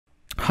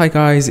Hi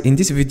guys, in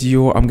this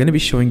video I'm going to be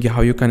showing you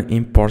how you can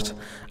import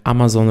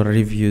Amazon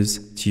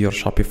reviews to your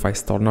Shopify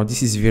store. Now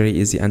this is very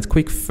easy and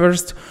quick.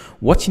 First,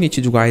 what you need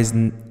to do guys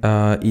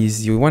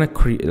is you want to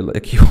create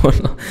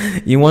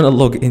you want to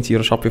log into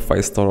your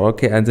Shopify store,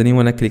 okay? And then you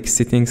want to click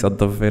settings at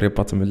the very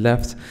bottom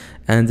left,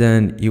 and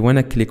then you want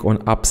to click on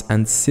apps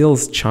and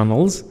sales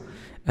channels,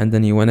 and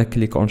then you want to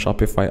click on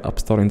Shopify App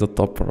Store in the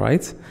top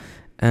right,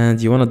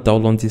 and you want to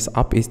download this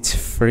app. It's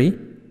free,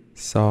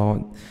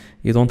 so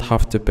you don't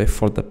have to pay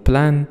for the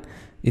plan.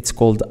 It's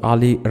called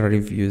Ali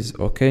Reviews,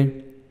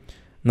 okay?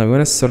 Now you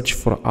want to search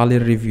for Ali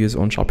Reviews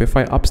on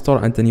Shopify App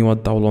Store, and then you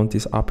want to download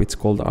this app. It's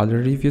called Ali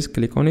Reviews.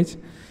 Click on it,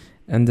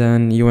 and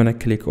then you want to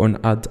click on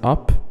Add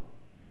App,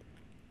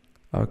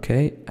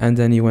 okay? And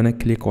then you want to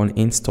click on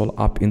Install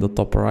App in the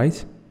top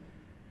right.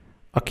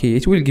 Okay,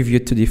 it will give you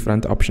two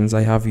different options.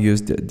 I have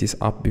used this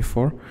app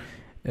before.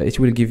 It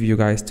will give you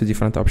guys two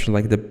different options,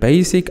 like the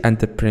basic and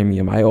the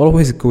premium. I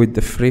always go with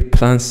the free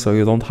plan, so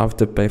you don't have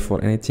to pay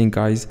for anything,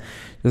 guys.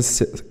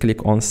 Just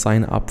click on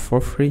sign up for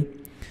free,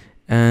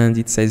 and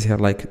it says here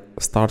like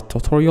start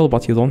tutorial,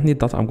 but you don't need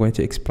that. I'm going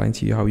to explain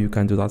to you how you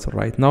can do that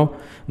right now.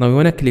 Now you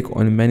want to click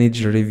on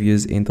manage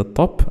reviews in the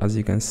top, as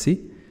you can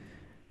see,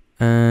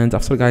 and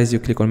after guys you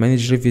click on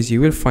manage reviews,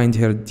 you will find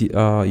here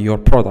your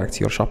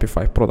products, your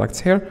Shopify products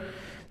here.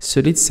 So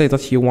let's say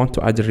that you want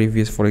to add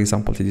reviews, for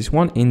example, to this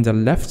one. In the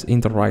right, in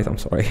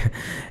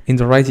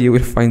the right, you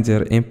will find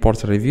the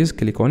import reviews.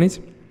 Click on it.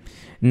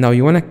 Now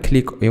you want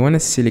to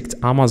select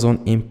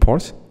Amazon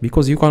import,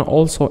 because you can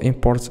also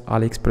import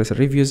AliExpress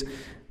reviews.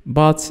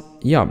 But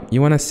yeah,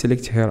 you want to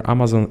select here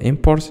Amazon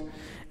import,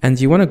 and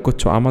you want to go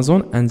to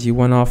Amazon, and you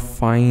want to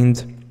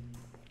find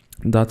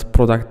that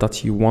product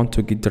that you want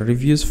to get the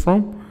reviews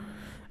from.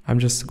 I'm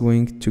just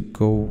going to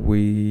go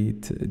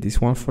with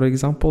this one, for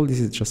example. This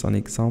is just an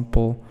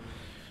example.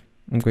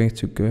 I'm going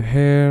to go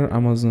here,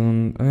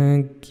 Amazon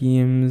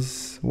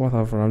games,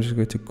 whatever. I'm just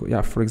going to go,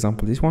 yeah, for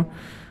example, this one.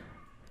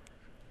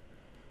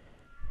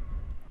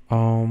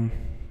 I'm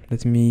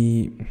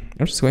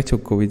just going to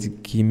go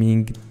with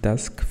gaming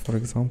desk, for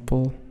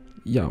example.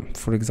 Yeah,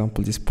 for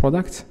example, this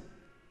product.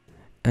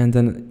 And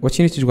then what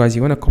you need to do, guys,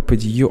 you want to copy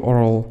the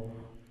URL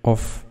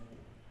of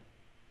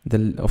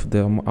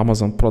the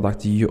Amazon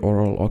product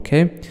URL,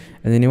 okay?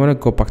 And then you want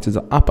to go back to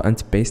the app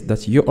and paste that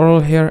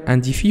URL here.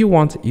 And if you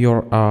want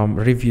your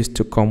reviews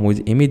to come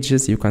with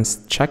images, you can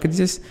check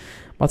this,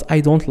 but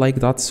I don't like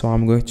that, so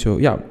I'm going to,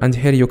 yeah. And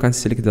here you can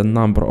select the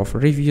number of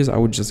reviews. I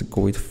would just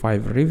go with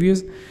 5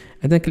 reviews,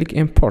 and then click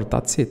import.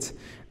 That's it.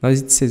 Now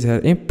it says here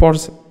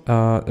import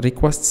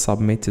request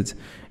submitted.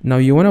 Now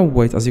you want to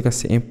wait, as you can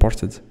see,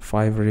 imported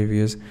 5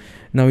 reviews.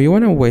 Now you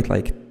want to wait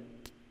like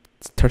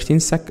 13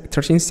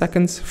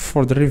 seconds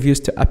for the reviews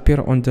to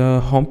appear on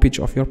the homepage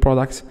of your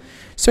product.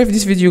 So if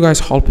this video guys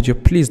helped you,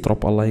 please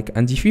drop a like,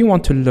 and if you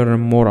want to learn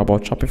more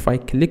about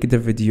Shopify, click the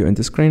video in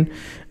the screen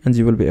and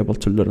you will be able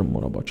to learn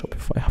more about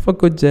Shopify. Have a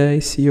good day.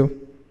 See you.